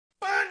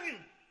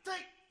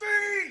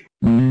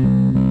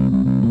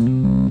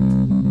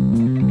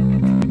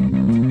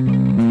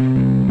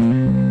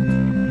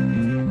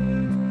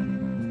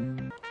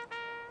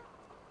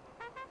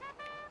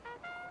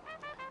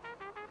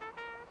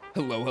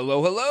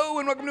Hello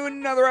and welcome to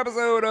another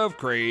episode of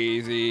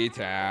Crazy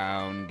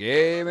Town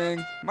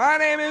Gaming. My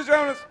name is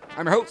Jonas.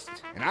 I'm your host,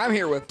 and I'm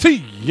here with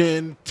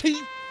TNT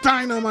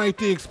Dinomight,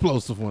 the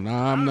explosive one.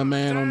 I'm the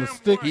man on the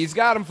stick. He's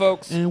got him,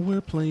 folks. And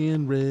we're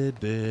playing Red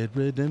Dead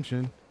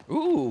Redemption.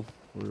 Ooh.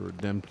 We're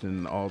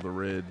redempting all the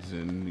reds,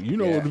 and you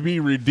know what would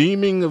be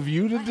redeeming of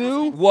you to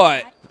do?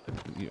 What?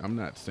 I'm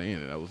not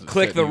saying it. I was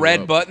Click the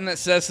red button that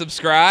says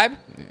subscribe.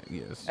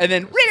 Yes. And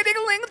then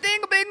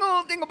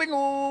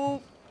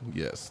ring-a-ding-a-ling-a-ding-a-bingle.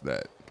 Yes,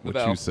 that. What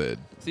bell. you said.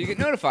 So you get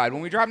notified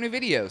when we drop new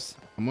videos.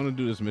 I'm going to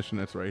do this mission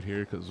that's right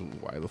here, because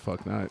why the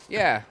fuck not?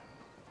 Yeah.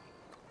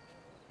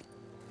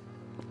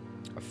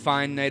 A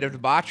fine night of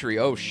debauchery.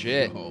 Oh,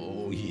 shit.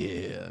 Oh,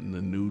 yeah. And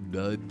the new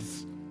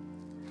duds.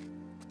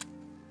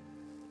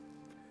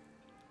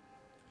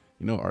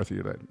 You know,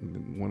 Arthur, that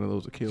one of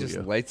those will kill Just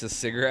you. lights a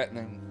cigarette and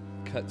then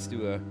cuts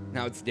to a...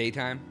 Now it's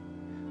daytime.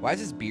 Why is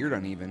his beard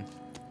uneven?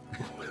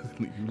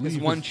 This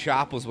one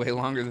chop was way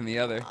longer than the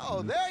other.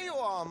 Oh, there you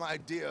are, my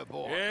dear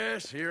boy.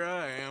 Yes, here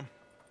I am.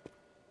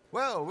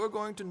 Well, we're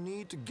going to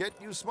need to get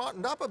you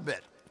smartened up a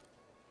bit.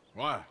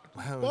 Why?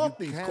 Well, Bought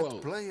you these can't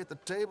clothes. play at the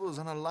tables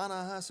on a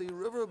Lannahechee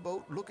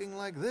riverboat looking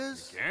like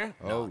this. Yeah?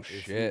 Oh, If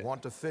shit. you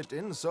want to fit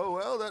in so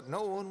well that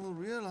no one will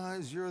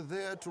realize you're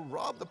there to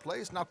rob the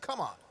place, now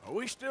come on. Are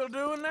we still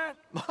doing that?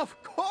 Of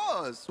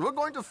course. We're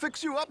going to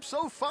fix you up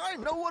so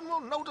fine no one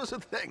will notice a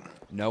thing.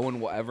 No one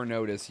will ever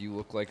notice you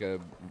look like a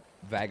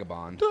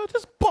vagabond. I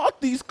just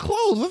bought these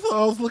clothes. I thought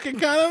I was looking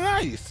kind of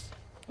nice.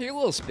 You're a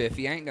little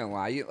spiffy, I ain't gonna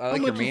lie. I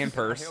like your man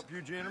purse. Help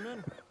you,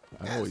 gentlemen?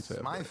 I always Yes,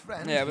 have my that.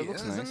 friend Yeah, but it here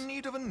looks is nice. in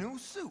need of a new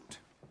suit.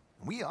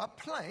 We are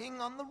playing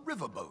on the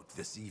riverboat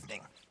this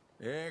evening.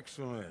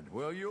 Excellent.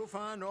 Well, you'll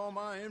find all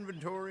my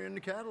inventory in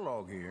the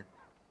catalog here.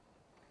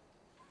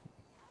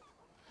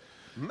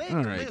 Make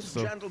All right, this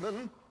so-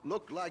 gentleman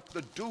look like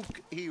the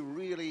Duke he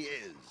really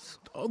is.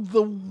 Oh,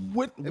 the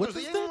Whit. It What was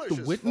is the that? The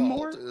English's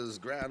Whitmore? fault his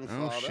Oh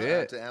grandfather had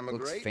shit. to Looks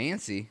emigrate.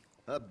 fancy.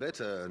 A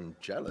bitter and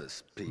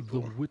jealous The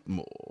people.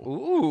 Whitmore.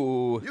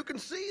 Ooh. You can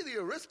see the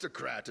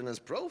aristocrat in his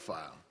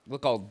profile.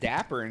 Look all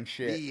dapper and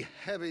shit. The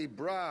heavy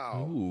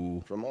brow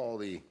Ooh. from all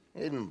the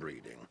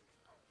inbreeding.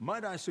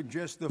 Might I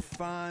suggest the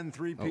fine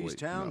three-piece wait,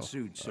 town no.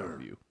 suit, sir?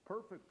 View.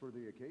 Perfect for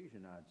the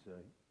occasion, I'd say.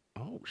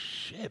 Oh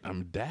shit!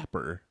 I'm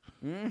dapper.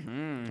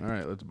 Mm-hmm. All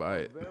right, let's buy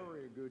it,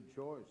 Very good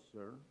choice,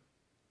 sir.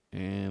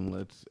 and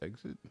let's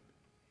exit.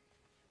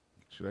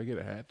 Should I get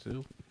a hat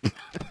too?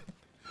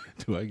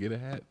 Do I get a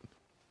hat?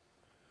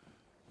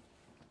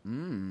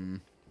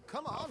 Come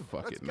on,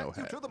 fuck let's it, get no you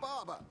hat. to the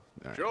barber. All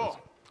right, Sure.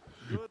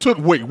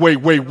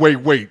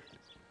 Wait!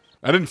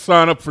 I didn't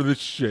sign up for this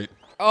shit.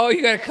 Oh,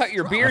 you gotta cut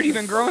your beard. You've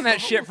been growing that The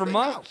shit whole for thing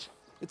months. out.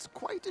 It's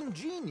quite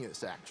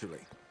ingenious, actually.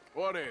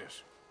 What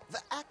is?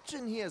 The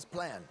action he has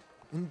planned.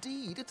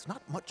 Indeed, it's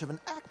not much of an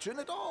action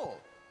at all.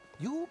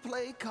 You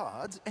play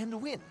cards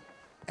and win.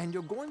 And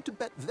you're going to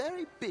bet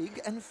very big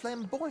and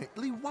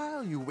flamboyantly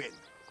while you win.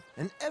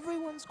 And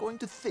everyone's going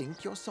to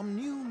think you're some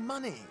new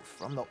money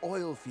from the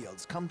oil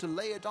fields come to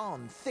lay it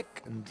on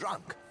thick and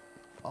drunk.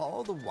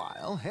 All the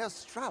while, Herr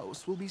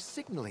Strauss will be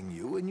signaling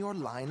you in your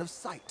line of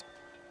sight.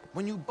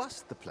 When you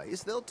bust the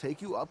place, they'll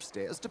take you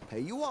upstairs to pay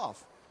you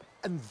off.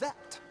 And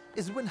that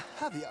is when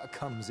Javier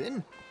comes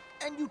in,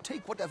 and you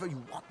take whatever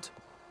you want.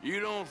 You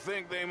don't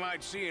think they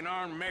might see an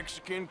armed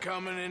Mexican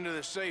coming into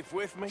the safe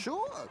with me?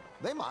 Sure,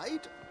 they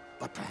might,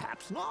 but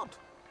perhaps not.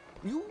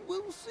 You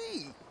will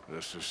see.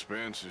 The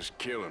suspense is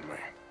killing me.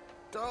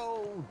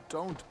 Oh,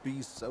 don't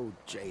be so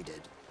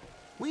jaded.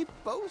 We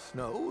both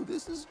know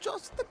this is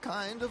just the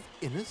kind of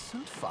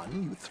innocent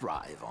fun you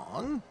thrive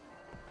on.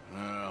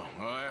 Well,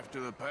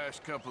 after the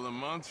past couple of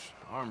months,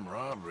 armed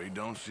robbery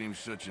don't seem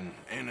such an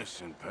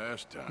innocent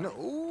pastime.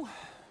 No,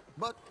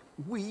 but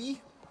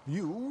we,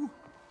 you,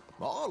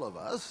 all of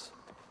us,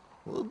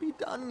 will be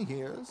done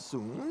here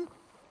soon.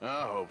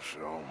 I hope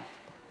so.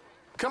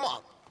 Come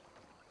on.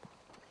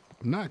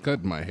 I'm not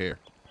cutting my hair.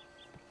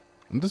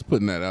 I'm just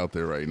putting that out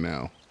there right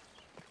now.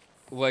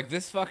 Like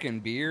this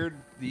fucking beard,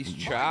 these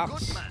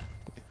chops. Good man.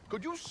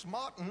 Could you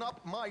smarten up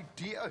my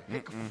dear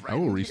hick friend I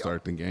will here?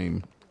 restart the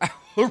game.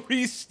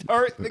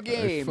 Restart the I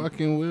game.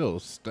 fucking will.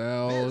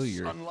 Style This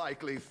your.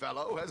 unlikely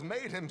fellow has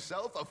made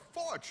himself a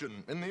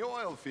fortune in the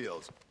oil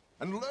fields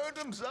and learned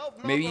himself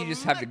not Maybe a you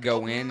just have to lick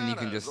go of in and you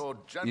can manners just, or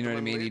you know what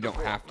I mean? gentlemanly You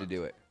don't have to deportment.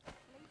 do it.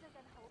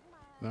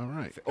 All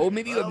right. Oh,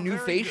 maybe you have new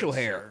Very facial good,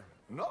 hair.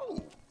 sir.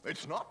 No,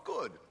 it's not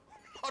good.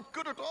 Not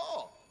good at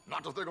all.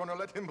 Not if they're going to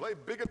let him play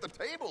big at the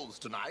tables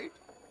tonight.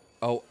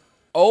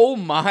 Oh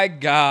my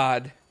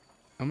God.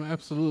 I'm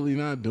absolutely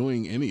not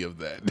doing any of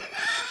that.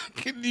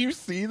 Can you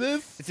see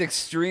this? It's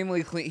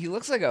extremely clean. He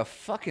looks like a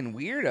fucking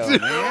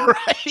weirdo, man.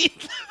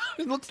 Right?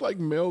 It looks like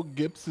Mel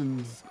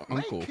Gibson's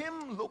uncle. Make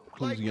him look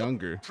who's like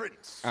younger. a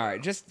prince. All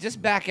right,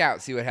 just back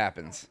out, see what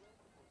happens.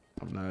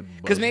 I'm not.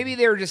 Because buzzing. maybe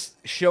they were just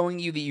showing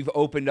you that you've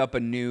opened up a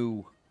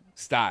new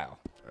style.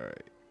 All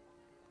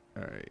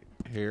right.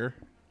 Hair.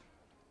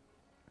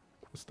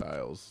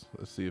 Styles.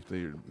 Let's see if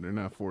they're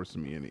not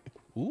forcing me any.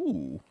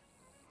 Ooh.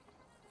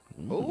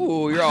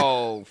 Oh, you're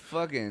all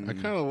fucking. I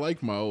kind of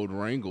like my old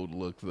wrangled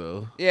look,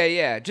 though. Yeah,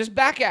 yeah. Just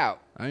back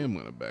out. I am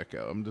going to back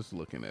out. I'm just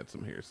looking at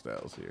some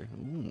hairstyles here.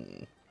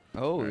 Ooh.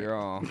 Oh, you're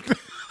all.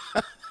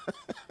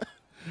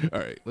 All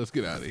right, let's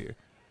get out of here.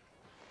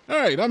 All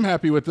right, I'm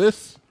happy with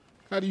this.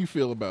 How do you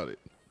feel about it?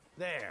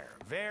 There,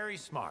 very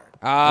smart.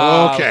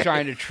 I Okay. was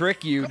trying to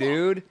trick you,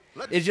 dude.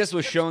 Let's It just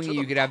was get showing to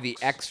you the could have the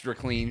box. extra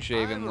clean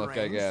shaven I've look,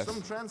 I arranged guess.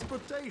 some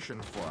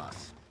transportation for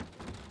us.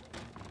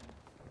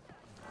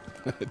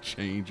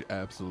 Change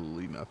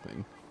absolutely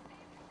nothing.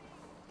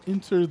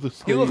 Enter the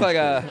stage. You look like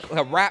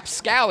a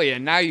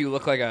rapscallion. Now you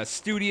look like a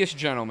studious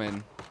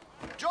gentleman.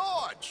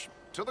 George,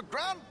 to the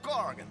Grand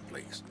Corrigan,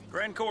 please.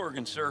 Grand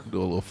Corrigan, sir. Do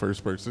a little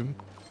first person.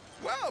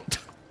 Well,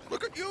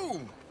 look at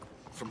you.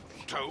 From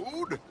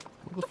Toad.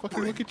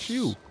 Motherfucker, look at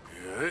you.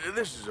 Yeah,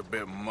 this is a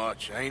bit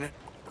much, ain't it?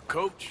 The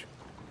coach?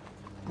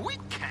 We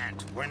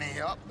can't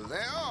whinny up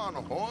there on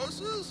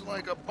horses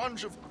like a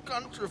bunch of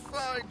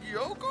countrified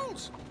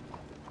yokels.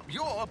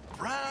 You're a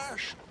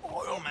brash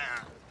oil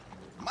man.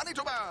 Money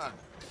to burn.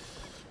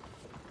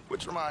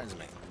 Which reminds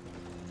me,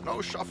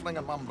 no shuffling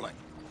and mumbling.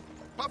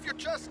 Puff your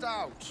chest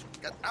out.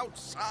 Get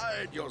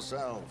outside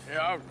yourself. Yeah,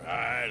 all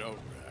right, all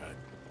right.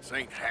 This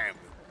ain't Hammond.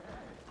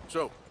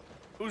 So,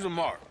 who's a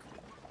Mark?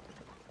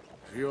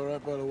 Is he all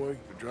right, by the way,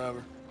 the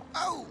driver?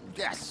 Oh,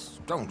 yes,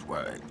 don't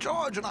worry.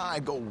 George and I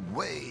go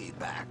way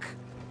back.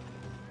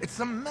 It's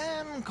a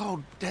man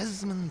called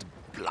Desmond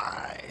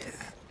Blythe.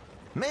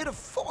 Made a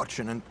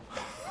fortune in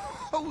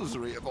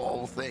hosiery of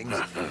all things.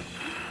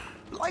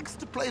 Likes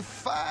to play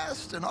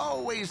fast and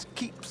always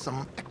keeps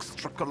some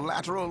extra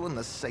collateral in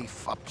the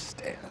safe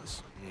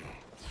upstairs.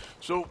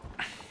 So,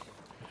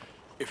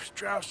 if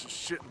Strauss is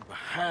sitting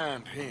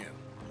behind him,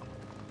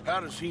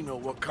 how does he know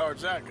what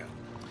cards I got?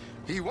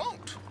 He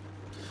won't.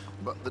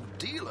 But the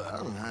dealer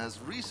has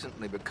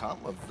recently become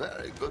a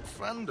very good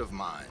friend of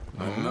mine.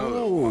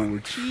 Oh, we're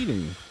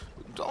cheating.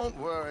 Don't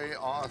worry,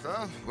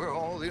 Arthur. We're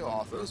all the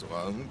authors who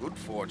own good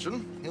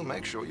fortune. He'll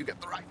make sure you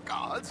get the right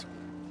cards.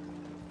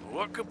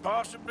 What could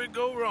possibly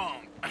go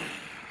wrong?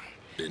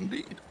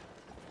 Indeed.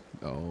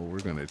 Oh, we're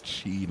going to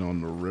cheat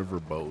on the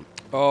riverboat.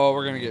 Oh,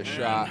 we're gonna get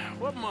shot.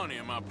 What money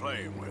am I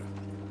playing with?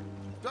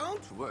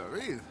 Don't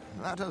worry.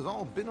 That has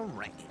all been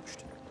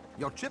arranged.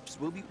 Your chips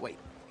will be waiting.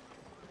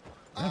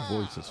 That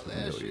voice is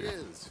There she familiar.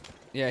 is.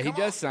 Yeah, he Come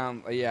does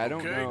sound. Yeah, I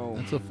don't Okay. know.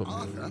 That's a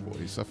familiar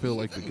voice. I feel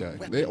like the guy.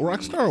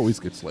 Rockstar always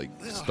gets like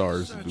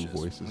stars to do Searches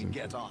voices. we And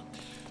get on.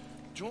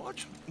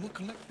 George, we'll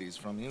collect these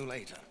from you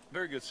later.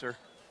 Very good, sir.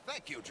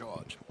 Thank you,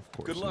 George. of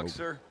course, Good luck, nope.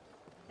 sir.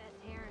 Bet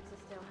Terrence is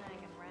still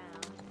hanging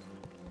around.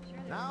 Sure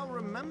there's Now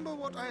remember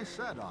what I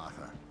said,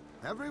 Arthur.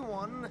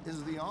 Everyone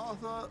is the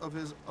author of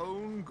his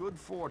own good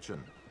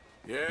fortune.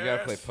 Yes. You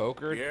gotta play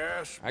poker?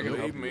 Yes, I can help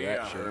believe you me, with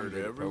that I shit. I'm heard good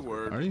at every poker.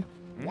 word. Are you?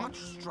 Watch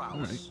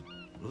Strauss.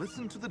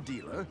 Listen to the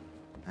dealer,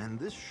 and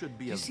this should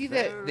be You a see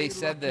that very they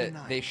said lucky that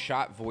night. they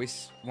shot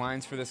voice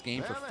lines for this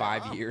game for There they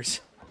 5 are. years?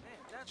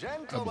 I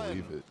Gentlemen,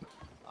 believe it.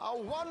 how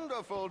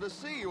wonderful to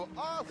see you.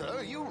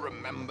 Arthur, you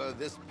remember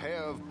this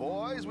pair of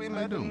boys we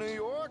met don't. in New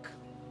York?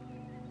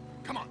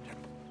 Come on, gentlemen.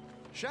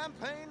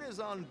 Champagne is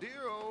on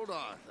dear old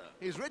Arthur.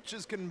 He's rich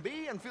as can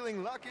be and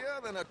feeling luckier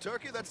than a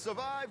turkey that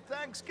survived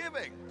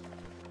Thanksgiving.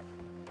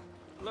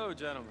 Hello,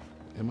 gentlemen.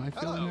 Am I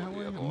feeling Hello, that way?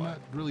 dear I'm boy. not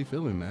really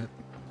feeling that.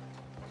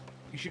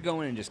 You should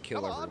go in and just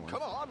kill Come on, everyone.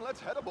 come on, let's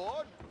head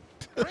aboard.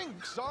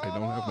 Drinks on I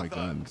don't have my Arthur.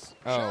 guns.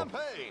 Oh.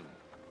 Champagne.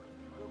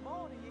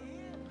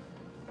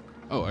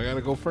 Oh, I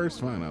gotta go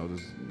first. Fine, I'll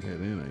just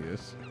head in, I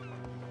guess.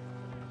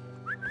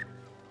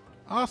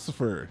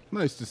 Ossifer,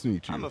 nice to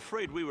meet you. I'm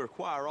afraid we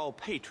require all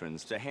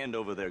patrons to hand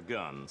over their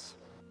guns.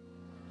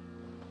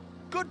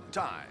 Good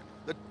time.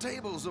 The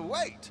tables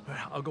await.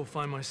 I'll go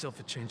find myself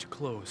a change of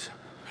clothes.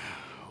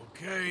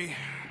 Okay.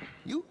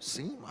 You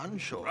seem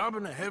unsure.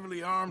 Robbing a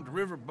heavily armed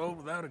riverboat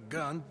without a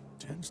gun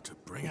tends to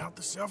bring out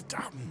the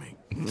self-doubt in me.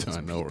 I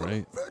know,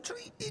 right?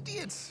 Virtually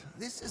idiots.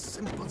 This is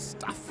simple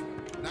stuff.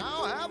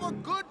 Now have a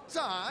good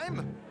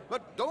time,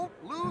 but don't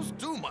lose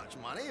too much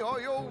money or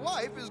your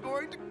wife is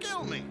going to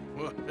kill me.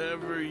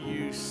 Whatever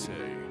you say.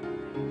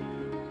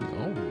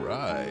 All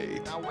right.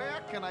 Now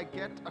where can I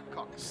get a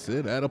cocktail?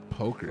 Sit at a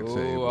poker Oh,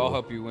 table. I'll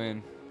help you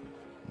win.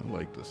 I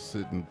like to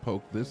sit and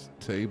poke this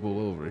table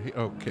over here.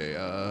 Okay,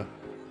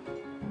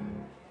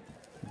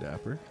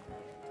 Dapper.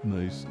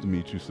 Nice to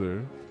meet you,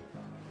 sir.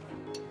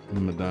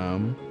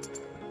 Madame.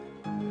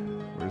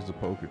 Where's the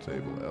poker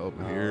table?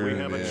 Over here. We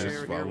have a Yes, chair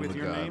here follow with the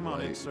your name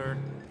on godlight. it, sir.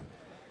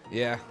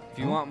 Yeah, if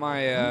you want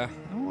my I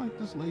don't like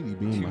this lady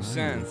being 2 behind me.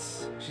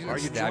 cents, she's gonna Are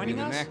you stab you in joining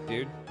the us? neck,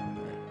 dude.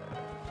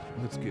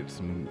 Let's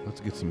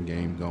get some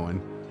game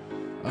going.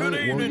 Good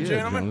evening,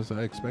 gentlemen. Jonas,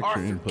 I expect your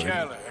Arthur input.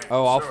 Callahan.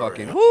 Oh, I'll Sorry,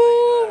 fucking. I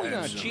Woo! had You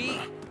gonna some, cheat?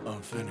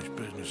 Unfinished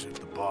business at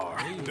the bar.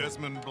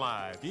 Desmond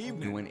Blythe.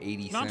 You win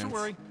 80 Not cents. to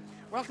worry.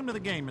 Welcome to the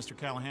game, Mr.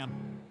 Callahan.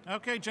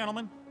 Okay,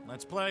 gentlemen,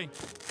 let's play.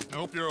 I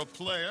hope you're a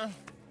player.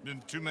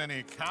 Been too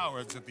many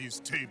cowards at these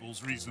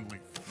tables recently.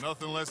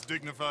 Nothing less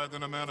dignified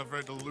than a man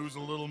afraid to lose a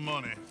little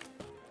money.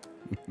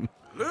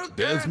 Look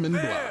Desmond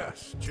at Blythe.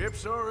 this.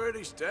 Chips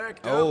already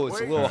stacked up. Oh, it's a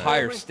waiting little for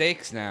higher me.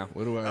 stakes now.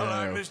 What do I I like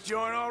have? this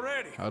joint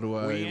already. How do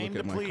I We aim look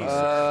at to my please.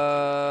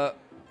 cards?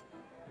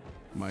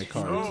 My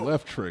cards, So-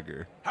 left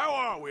trigger. How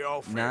are we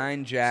all faring?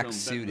 9 jack Some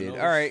suited.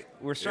 bet All right,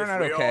 we're starting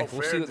out If we okay. all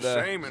We'll see fared what the the.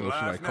 same in So should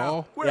I life now,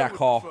 call? where Yeah, would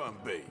call. the fun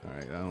be? All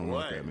right, I don't know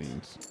what that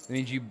means. That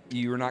means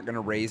you're not gonna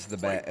raise the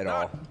bet at all.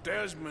 Not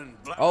Desmond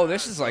Blythe, Oh,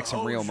 this is like the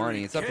some real hosiery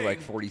money. It's up to like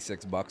king.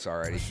 $46 I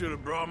already. should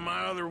have brought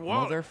my other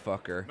wallet.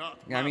 Motherfucker. Not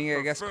Yeah, I my mean,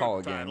 I guess preferred call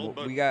again. title,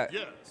 but We got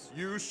yes,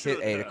 you hit should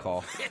A to have.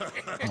 call.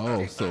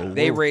 Oh, so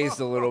They we're-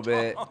 raised a little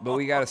bit, but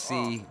we got to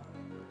see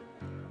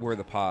where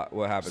the pot.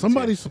 What happens?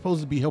 somebody's supposed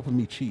to be helping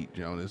me cheat,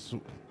 Jonas.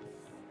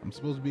 I'm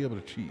supposed to be able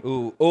to cheat. Here.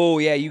 Ooh, oh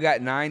yeah, you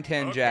got 9,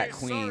 10, Okay, jack,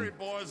 queen. sorry,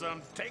 boys,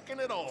 I'm taking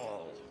it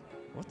all.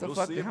 What the We'll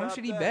fuck? see How much about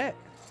should he that. bet?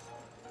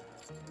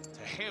 To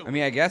hell I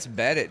mean, I guess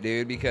bet it,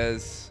 dude,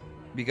 because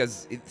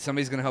if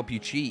somebody's gonna help you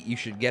cheat. You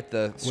should get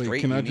the straight.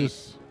 Wait, can you I need.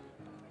 just?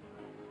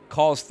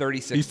 Calls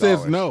 $36? He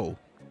says no.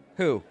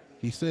 Who?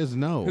 He says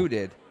no. Who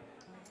did?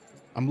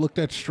 I'm looked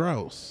at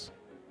Strauss.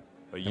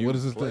 And what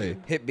does it say?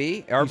 Hit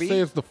B? He RB?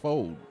 says the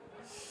fold.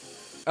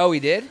 Oh,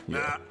 he did?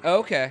 Nah, Oh,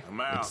 okay. I'm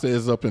It out.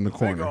 says up in the I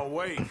think corner. I'll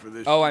wait for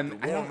this Oh, to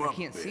I warm up a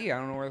can't bit. see. I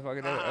don't know where the fuck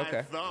it is. I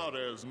Okay. thought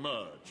as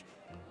much.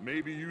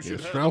 Maybe you should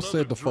have Strauss said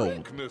another the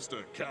fold. drink,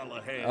 Mr.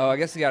 Callahan. Oh, I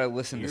guess you got to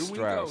listen to Here we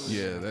Strauss. go.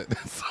 Yeah,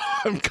 that's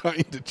I'm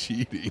kind of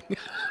cheating.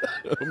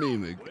 I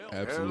mean,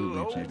 absolutely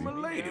Hello, cheating. my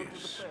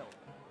ladies.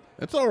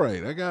 That's all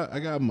right. I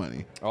got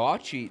money. Oh, I'll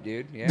cheat,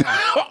 dude. Yeah.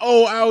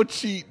 Oh, I'll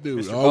cheat,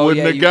 dude. I Oh, wouldn't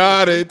yeah, have you-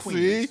 got it.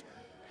 See?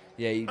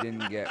 Yeah, you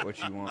didn't get what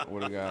you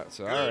would have got.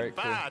 So, all right,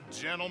 cool. Goodbye,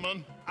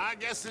 gentlemen. I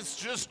guess it's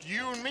just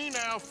you and me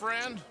now,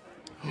 friend.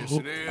 Yes,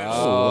 it is.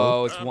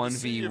 Oh, it's Glad to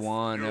see you.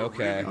 1v1. You're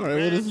Okay. All right.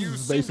 Well, this You is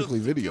seem to basically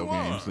think video you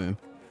games are. then.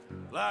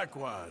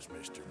 Likewise,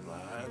 Mr.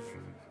 Blythe.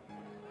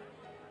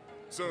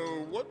 So,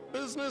 what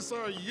business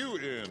are you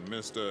in,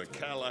 Mr.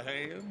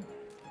 Callahan?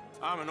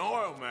 I'm an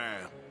oil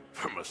man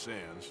for my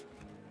sins.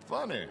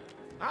 Funny.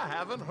 I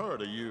haven't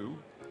heard of you.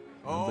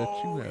 I bet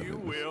Oh, you have you it,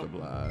 will. Mr.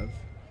 Blythe.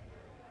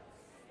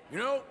 You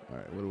know, All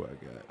right. What do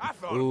I got? I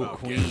thought Ooh,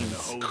 about getting the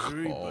queens.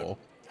 hosiery, but Oh,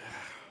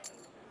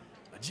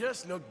 I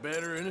just look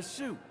better in a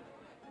suit.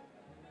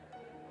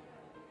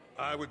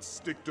 I would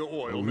stick to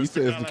oil, Oh, Mr. he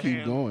says to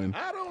keep Callahan. going.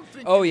 I don't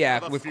think Oh, you yeah.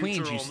 have a With future queens,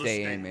 you on the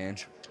stay stage. in, man.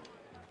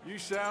 You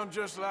sound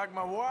just like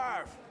my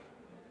wife.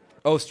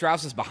 Oh,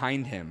 Strauss is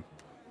behind him.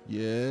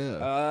 yeah.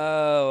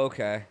 Oh,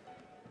 okay.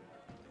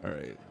 All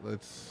right.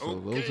 Let's. So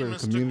Okay, those are Mr.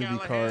 community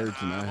Callahan, cards,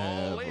 and I I'm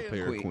have all a in.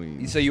 pair of Wait,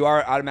 queens. so you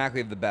are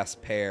automatically the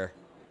best pair.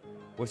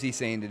 What's he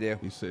saying to do?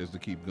 He says to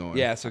keep going.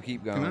 Yeah, so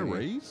keep going. Can I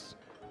raise?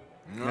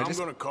 No, I I'm just-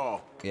 gonna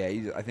call. Yeah,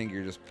 I think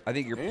you're slow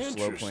playing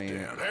Interesting.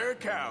 it. They're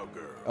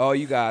cowgirl. Oh,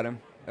 you got him.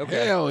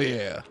 Okay. Hell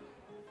yeah.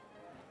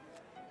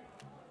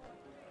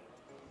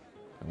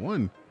 I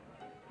won.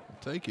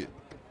 I'll take it.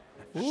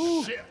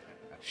 Ooh. Shit.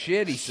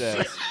 Shit, he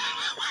says.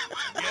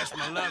 Guess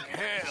my luck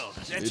held.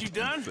 That you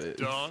done? Says.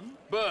 Done?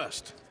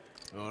 Bust.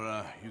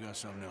 Or you got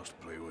something else to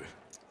play with?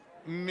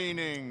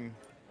 Meaning,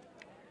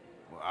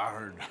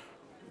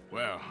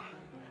 Well,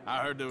 I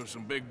heard there was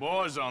some big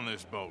boys on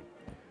this boat.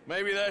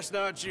 Maybe that's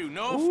not you.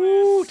 No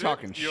Ooh, offense.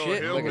 talking your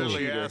shit like a hillbilly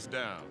cheater. ass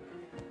down.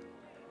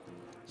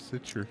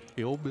 Sit your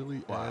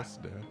hillbilly ass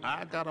down.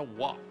 I got a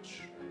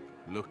watch.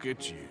 Look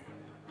at you.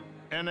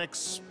 An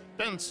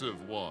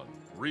expensive one.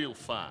 Real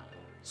fine.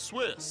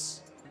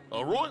 Swiss. A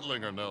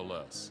Reutlinger, no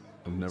less.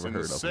 I've never It's in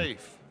heard the of them.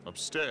 safe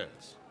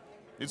upstairs.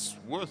 It's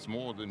worth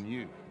more than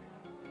you.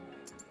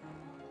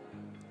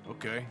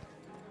 Okay.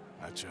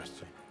 I trust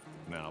you.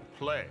 Now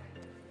play.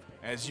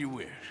 As you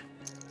wish.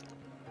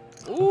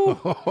 Oh,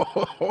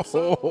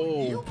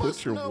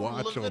 put your No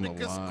watch on the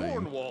Leviticus line.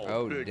 Cornwall,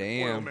 Oh, big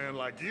damn. oil man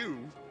like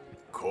you.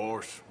 Of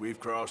course, we've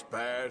crossed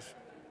paths.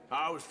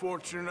 I was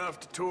fortunate enough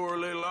to tour a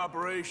little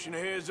operation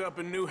of his up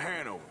in New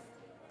Hanover.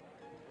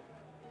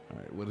 All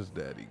right, what does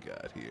Daddy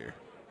got here?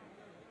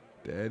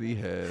 Daddy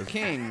has.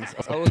 Kings.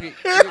 Oh, look at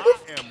I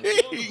am You're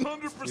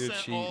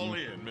 100% all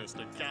in,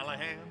 Mr.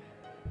 Callahan.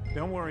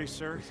 Don't worry,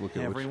 sir. Let's look at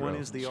what Everyone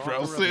Strauss- is the Strauss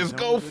author of his says own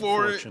go good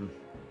for it. fortune.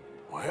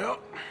 Well,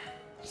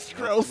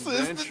 Strauss says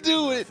to ventured,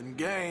 do it. nothing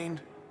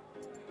gained.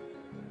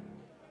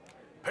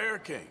 Pair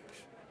of kings.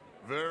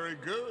 Very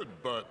good,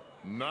 but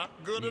not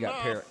good you got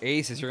enough. pair of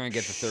aces. You're gonna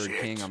get the third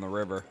Shit. king on the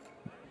river.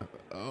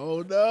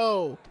 Oh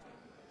no.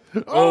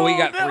 Oh, we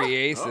got no. 3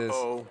 aces.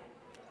 Uh-oh.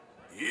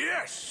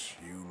 Yes,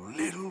 you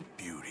little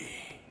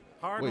beauty.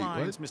 Hard Wait,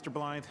 lines, Mr.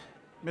 Blythe.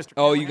 Mr.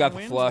 Oh, you Callahan got the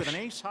wins flush. With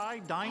an ace-high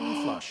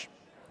diamond flush.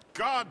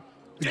 God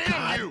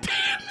damn you!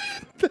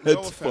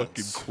 That's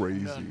offense. fucking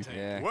crazy.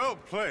 Yeah. Well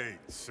played,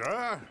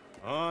 sir.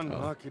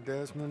 Unlucky,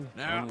 Desmond.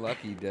 Now,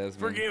 Unlucky, Desmond.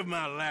 forgive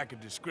my lack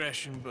of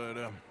discretion, but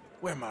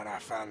where might I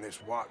find this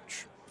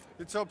watch?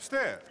 It's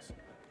upstairs.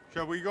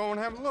 Shall we go and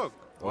have a look?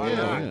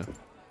 Yeah.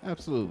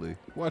 Absolutely.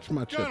 Watch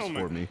my chips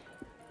Gentlemen. for me.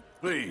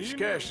 Please,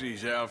 cash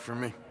these out for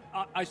me.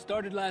 I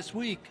started last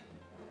week.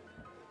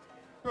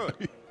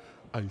 Good.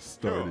 I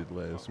started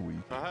last week.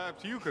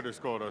 Perhaps you could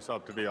escort us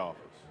up to the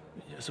office.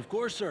 Yes, of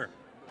course, sir.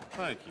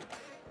 Thank you.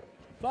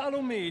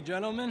 Follow me,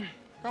 gentlemen.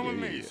 Come with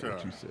me, sir.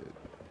 What you said.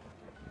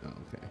 Oh,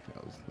 okay.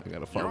 I got to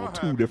You're follow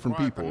two having different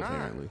quite the people, night.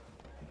 apparently.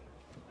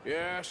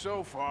 Yeah,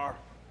 so far.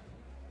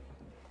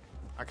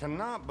 I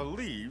cannot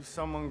believe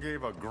someone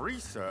gave a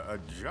greaser a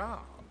job.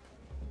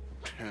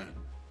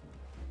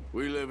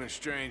 We live in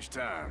strange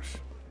times.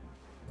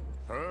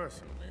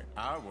 Personally,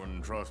 I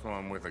wouldn't trust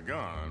one with a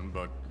gun,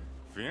 but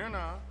fear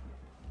not.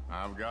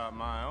 I've got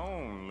my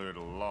own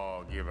little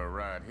lawgiver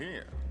right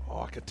here.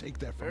 Oh, I could take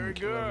that from Very and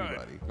kill good.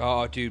 everybody.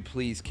 Oh, dude,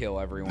 please kill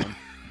everyone.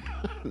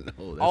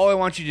 No, All I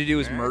want you to do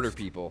is Next. murder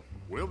people.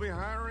 We'll be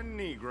hiring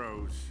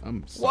Negroes.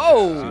 I'm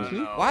Whoa!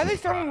 Excuse me? Why are they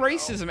throwing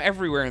racism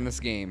everywhere in this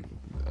game?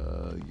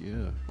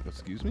 Yeah.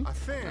 Excuse me? I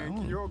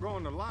think you're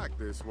going to like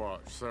this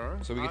watch, sir.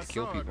 So we get to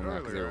kill I saw it people now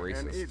 'cause they're earlier,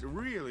 and racist. it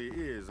really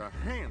is a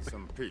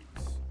handsome piece.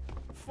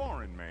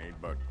 Foreign made,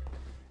 but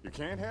you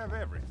can't have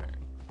everything.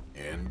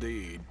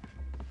 Indeed.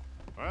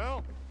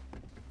 Well,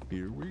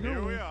 Here we go.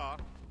 here we are.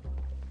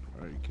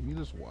 All right, can you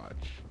just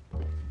watch?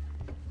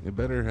 It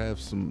better have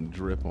some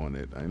drip on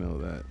it. I know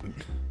that.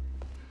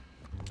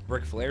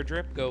 Ric Flair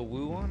drip, go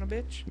woo on a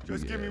bitch.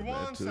 Just give me Yeah,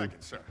 that 1 too.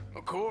 second, sir.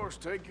 Of course,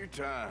 take your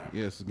time.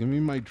 Yes, give me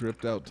my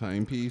dripped out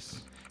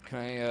timepiece. Can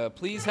I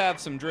please have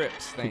some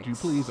drips? Thanks. Could you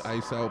please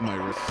ice out my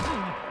wrist?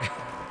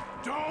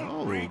 Don't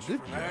Oh, reach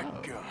good for that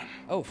job. gun.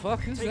 Oh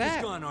fuck, who's Take that?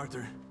 his gun,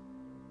 Arthur.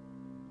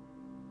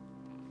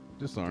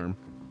 Disarm.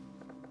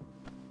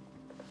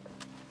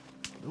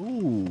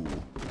 Ooh.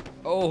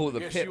 Oh, the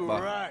Guess pit you were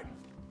buck. right.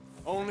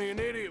 Only an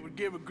idiot would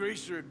give a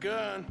greaser a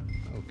gun.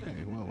 Okay,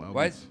 well,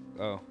 What?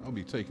 Oh. I'll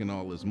be taking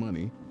all his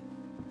money.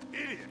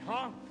 Idiot,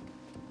 huh?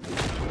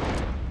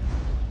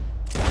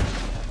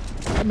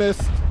 I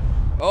missed.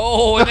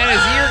 Oh, and then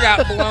his ear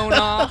got blown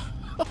off.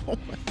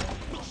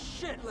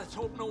 Shit, let's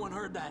hope no one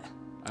heard that.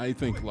 I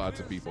think lots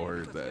of people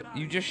heard that.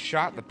 You just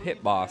shot the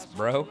pit boss,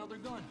 bro. Another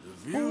gun.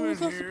 The view in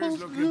was I here is supposed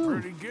to looking do?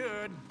 pretty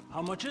good.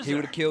 How much is He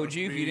would it? have killed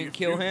you if you didn't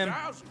kill him.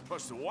 50,000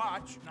 plus the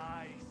watch.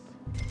 Nice.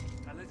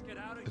 Now let's get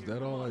out of Is here.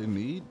 that all I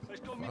need? Let's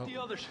go meet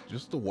the others.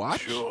 Just the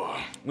watch? Sure.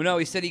 Well, no,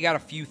 he said he got a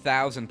few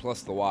thousand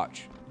plus the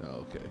watch. Oh,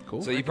 okay,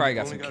 cool. So you probably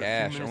got only some got a few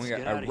cash. minutes Only to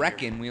got, get I outta here.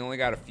 reckon we only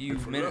got a few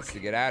minutes to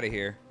get out of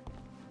here.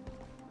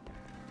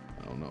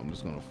 I don't know. I'm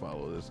just gonna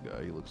follow this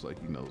guy. He looks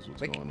like he knows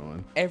what's Like, going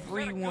on.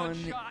 Everyone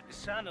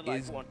Sounded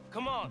is like one.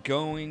 Come on.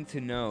 going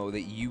to know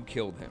that you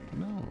killed him.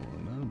 No,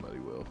 nobody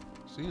will.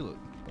 See, look,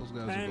 those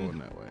guys are Ben. going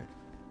that way.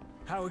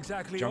 How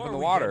exactly Jump are in the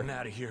we water. getting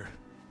out of here?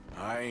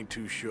 I ain't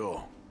too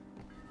sure.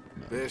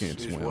 No, This can't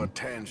is swim. what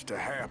tends to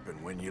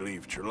happen when you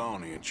leave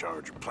Trelawney in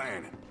charge of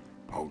planning.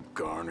 Oh,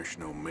 garnish,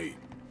 no meat.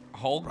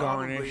 Whole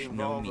Probably garnish, no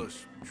involve meat.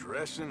 us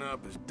dressing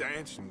up as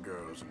dancing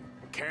girls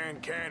and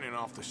carrying cannon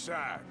off the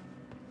side.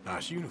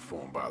 Nice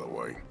uniform, by the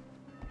way.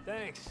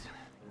 Thanks.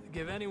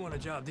 Give anyone a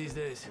job these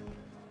days.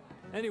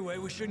 Anyway,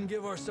 we shouldn't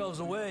give ourselves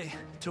away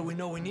till we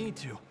know we need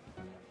to.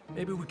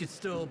 Maybe we could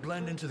still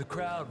blend into the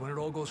crowd when it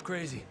all goes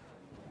crazy.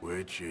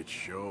 Which it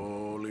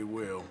surely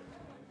will.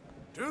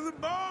 To the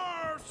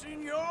bar,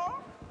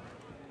 senor!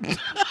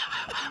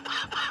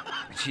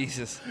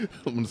 Jesus.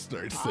 I'm gonna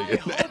start singing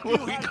that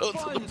when we go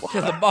to the bar.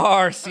 To the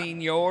bar,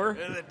 senor.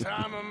 At the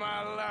time of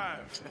my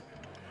life.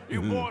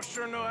 You boys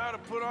sure know how to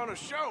put on a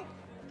show.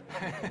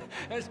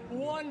 That's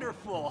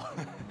wonderful.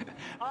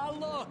 Ah,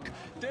 look,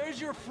 there's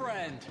your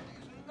friend.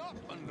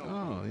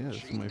 Oh,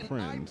 yes, my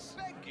friends.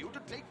 I beg you to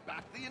take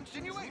back the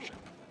insinuation.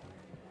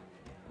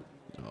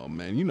 Oh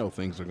man, you know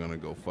things are gonna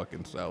go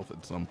fucking south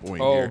at some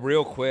point Oh, here.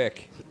 real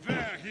quick.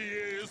 There he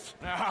is.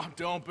 Now,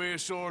 don't be a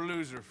sore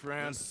loser,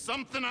 friend.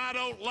 Something I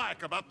don't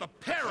like about the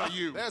pair of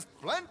you. There's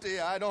plenty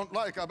I don't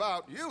like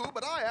about you,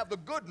 but I have the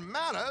good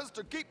manners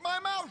to keep my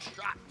mouth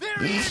shut. There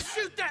he is!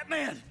 Shoot that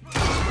man!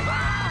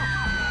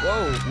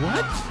 Whoa.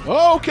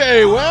 What?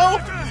 Okay, well,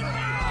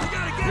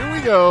 here we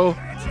go.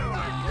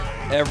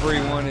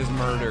 Everyone is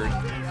murdered.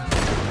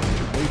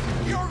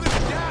 You're gonna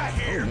die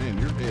here. Oh man,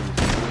 your head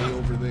is way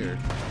over there.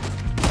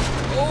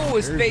 Oh,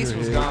 his There's face your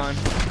was head. gone.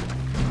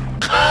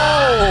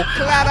 Oh,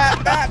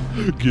 clap.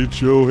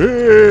 Get your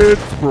head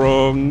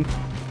sprung.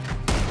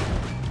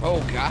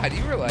 Oh, God,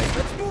 you were like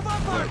Let's move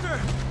up,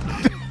 Arthur!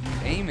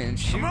 aiming,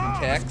 shooting Come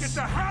on, let's get texts.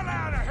 the hell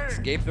out of here.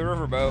 Escape the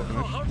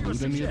riverboat.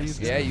 Flute any of these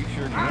Yeah, guys? you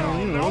sure I do. don't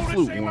you know, know,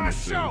 flute this ain't one my or two.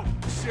 show.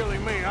 Silly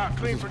me, I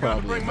clean This is forgot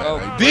to probably bring a my bad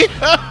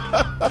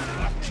gun.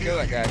 idea. Kill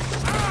that guy.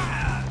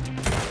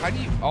 How do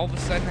you all of a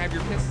sudden have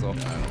your pistol? I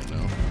don't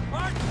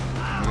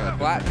know.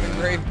 Platinum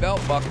engraved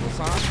belt buckles,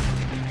 huh?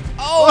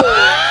 Oh!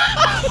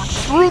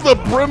 Through the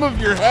brim of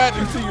your hat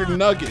into your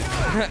nugget.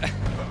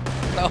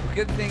 Oh,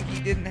 good thing he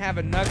didn't have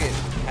a nugget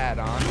hat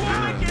on. If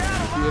he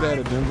had had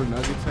a Denver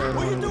Nuggets hat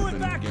on, it would have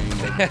been a game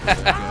over for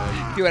that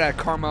guy. He would have had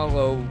a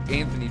Carmelo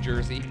Anthony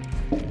jersey.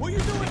 What are you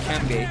doing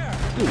back Kembe. there?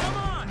 Dude, Come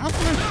on! how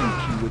can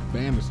I shoot you with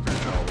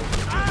banisters all over the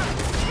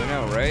place? I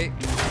know, right?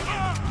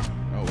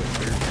 Oh, wait,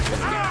 there's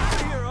Get out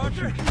of here, I'll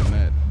Arthur! shoot you in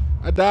that.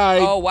 I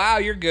died. Oh, wow,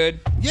 you're good.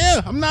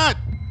 Yeah, I'm not.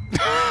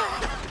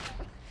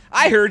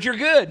 I heard you're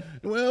good.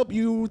 Well,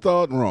 you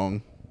thought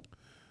wrong.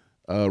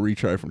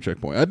 Retry from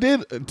checkpoint. I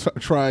did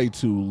try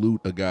to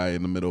loot a guy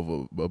in the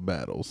middle of a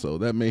battle, so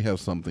that may have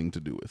something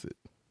to do with it.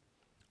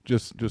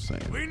 Just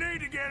saying. We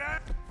need to get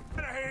out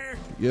of here.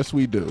 Yes,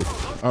 we do.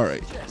 All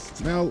right.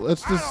 Now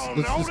let's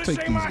just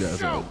take these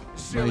guys out.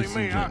 Silly Nice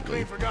me, and I gently.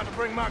 clean forgot to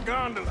bring my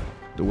gondola.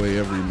 The way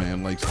every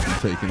man likes to be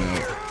taken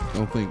out.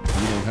 Don't think you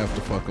don't have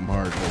to fuck them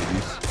hard,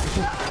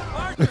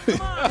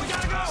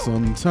 ladies.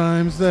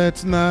 Sometimes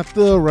that's not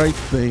the right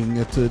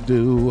thing to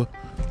do.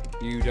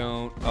 You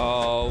don't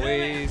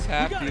always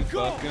have to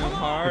fuck him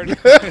hard.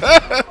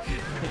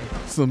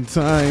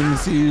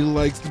 Sometimes he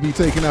likes to be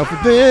taken out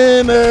for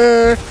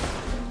dinner.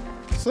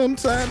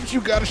 Sometimes you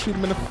gotta shoot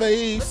him in the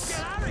face.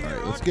 All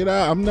right, let's get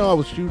out. I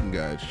was shooting,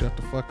 guys. Shut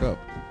the fuck up.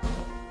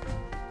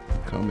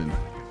 I'm coming.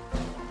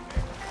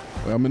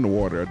 Well, I'm in the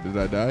water. Did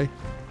I die?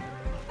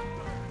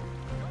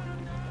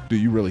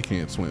 Dude, you really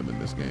can't swim in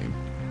this game.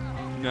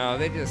 No,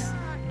 they just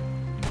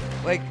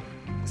like.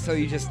 So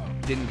you just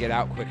didn't get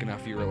out quick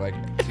enough. You were like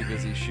too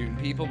busy shooting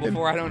people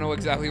before. I don't know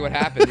exactly what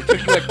happened. It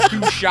took you like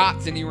 2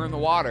 shots and you were in the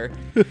water.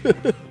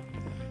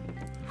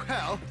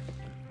 Well,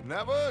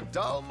 never a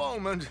dull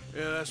moment.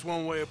 Yeah, that's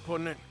one way of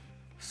putting it.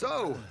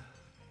 So,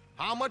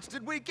 how much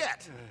did we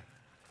get?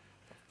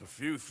 A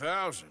few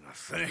thousand, I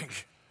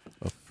think.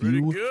 A Pretty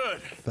few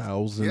good.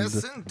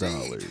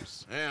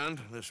 $1,000.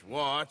 And this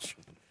watch,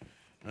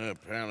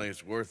 apparently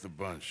it's worth a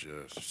bunch.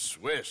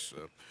 Swiss,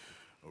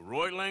 a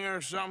Reutlinger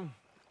or something.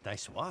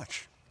 Nice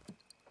watch.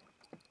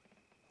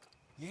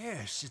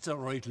 Yes, it's a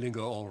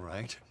Reutlinger, all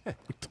right.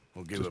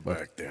 We'll give it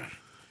back then.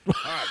 All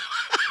right.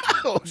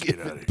 I'll give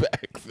it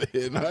back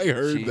then. I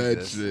heard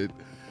that shit.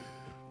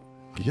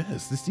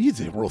 Yes, this is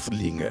a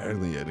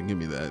Reutlinger. Yeah, give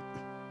me that.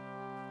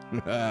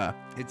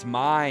 It's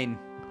mine.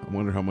 I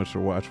wonder how much a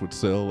watch would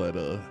sell at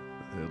a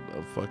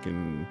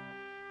fucking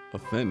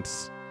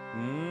fence.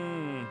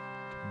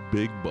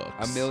 Big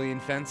bucks. $1 million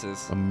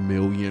fences. $1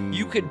 million.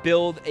 You could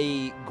build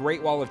a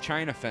Great Wall of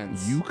China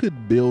fence. You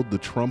could build the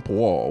Trump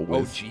wall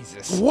with... Oh,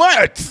 Jesus.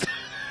 What?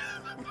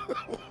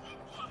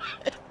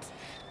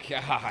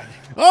 God.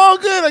 Oh,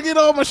 good. I get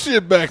all my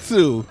shit back,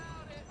 too.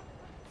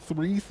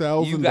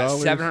 $3,000. You got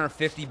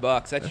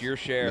 $750. That's your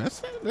share.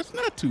 That's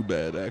not too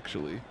bad,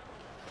 actually.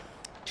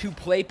 To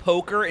play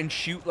poker and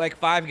shoot like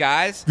 5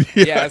 guys?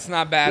 Yeah, that's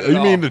not bad at all.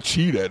 You mean to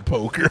cheat at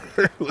poker?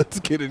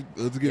 Let's get it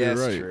right.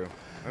 That's true.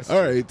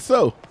 All right,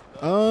 so,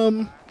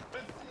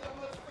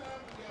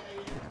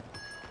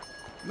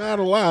 not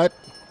a lot.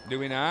 Do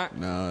we not?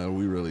 Nah,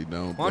 we really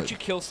don't. Why don't you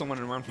kill someone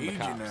and run from the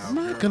cops? I'm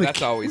not gonna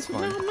That's always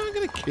fun. No, I'm not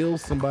going to kill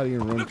somebody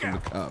and run from the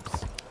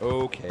cops.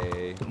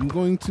 Okay. I'm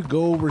going to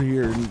go over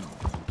here and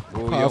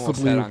Oh, you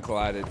almost head on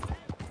collided.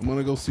 I'm going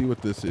to go see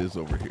what this is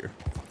over here.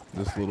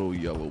 This little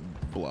yellow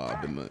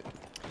blob in the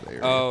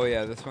area. Oh,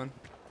 yeah, this one?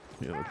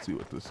 Yeah, let's see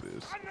what this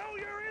is.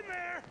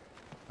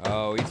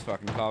 Oh, he's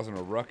fucking causing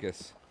a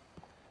ruckus.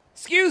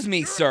 Excuse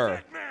me,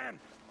 sir.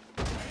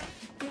 Oh,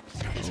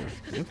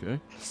 okay.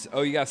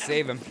 Oh, you gotta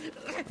save him.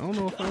 I don't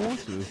know if I want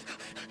to.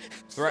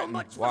 Threaten.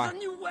 Why?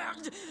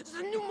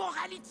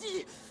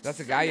 That's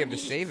the guy you have to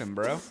save him,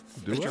 bro.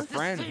 Do That's I? your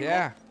friend,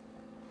 yeah.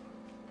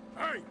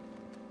 Hey,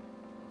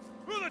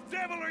 who the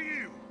devil are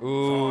you?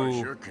 Ooh. As far as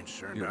you're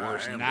concerned, Your I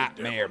worst am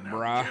nightmare, the devil.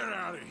 bruh. Now get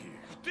out of here.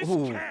 This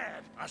Ooh.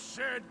 cad, I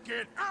said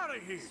get out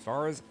of here. As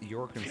far as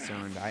you're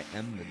concerned, I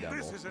am the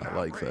devil. I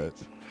like that.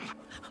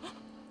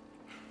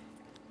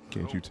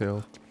 Can't you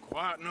tell?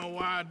 Quite know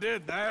why I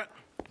did that.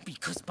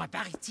 Because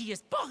barbarity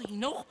is boring,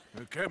 no?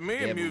 It kept me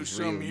Devil amused was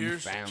real. some You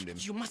years. found him.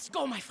 You must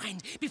go, my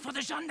friend, before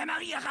the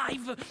gendarmerie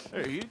arrive.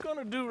 Hey, you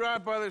gonna do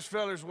right by this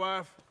feller's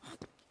wife?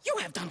 You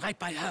have done right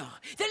by her.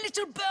 The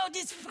little bird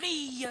is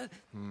free.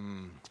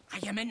 I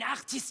am an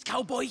artist,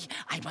 cowboy.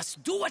 I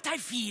must do what I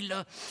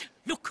feel.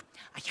 Look,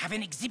 I have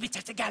an exhibit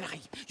at the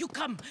gallery. You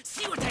come,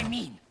 see what I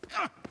mean.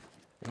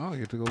 Oh, I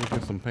get to go look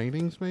at some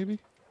paintings, maybe?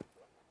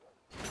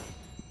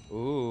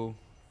 Ooh.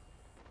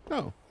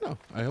 No.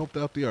 I helped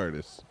out the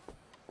artist.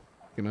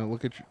 Can I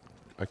look at you?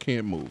 I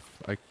can't move.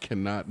 I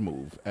cannot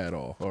move at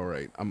all. All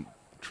right. I'm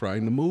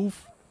trying to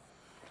move.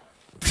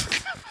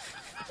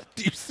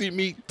 Do you see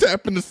me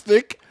tapping the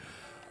stick?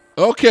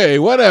 Okay,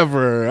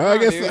 whatever. I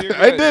guess dude,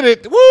 I did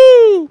it.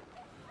 Woo!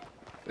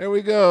 There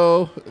we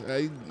go.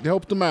 I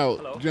helped him out.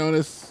 Hello?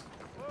 Jonas.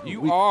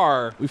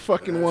 We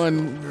fucking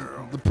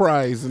won the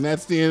prize, and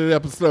that's the end of the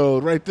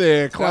episode right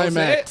there.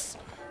 Climax.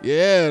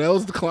 Yeah, that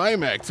was the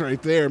climax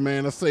right there,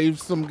 man. I saved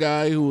some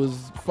guy who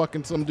was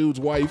fucking some dude's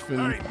wife,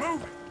 and he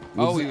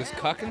was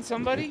cucking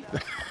somebody?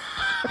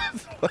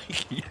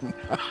 like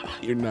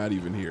you're not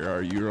even here,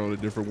 are you? You're on a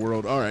different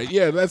world. All right,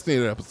 yeah, that's the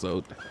end of the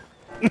episode.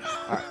 All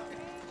right.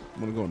 I'm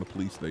gonna go in the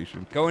police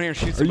station. Go in here and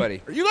shoot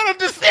somebody. Are you gonna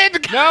descend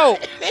the No!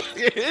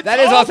 That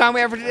is all the time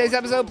we have for today's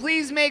episode.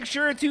 Please make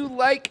sure to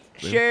like,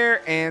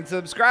 share, and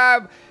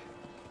subscribe.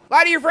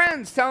 Lie to your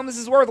friends. Tell them this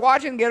is worth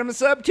watching. Get them a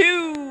sub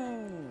too.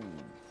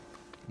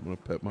 I'm gonna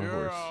pet my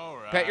horse.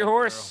 Right, Pet your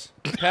horse.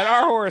 Pet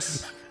our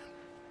horse.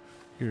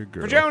 Here,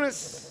 girl. For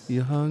Jonas.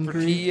 You hungry?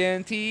 For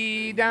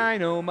TNT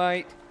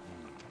Dinomight.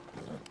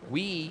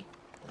 We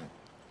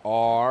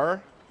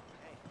are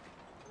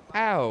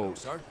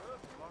out.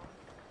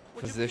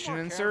 Physician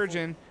and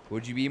surgeon,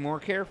 would you be more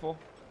careful?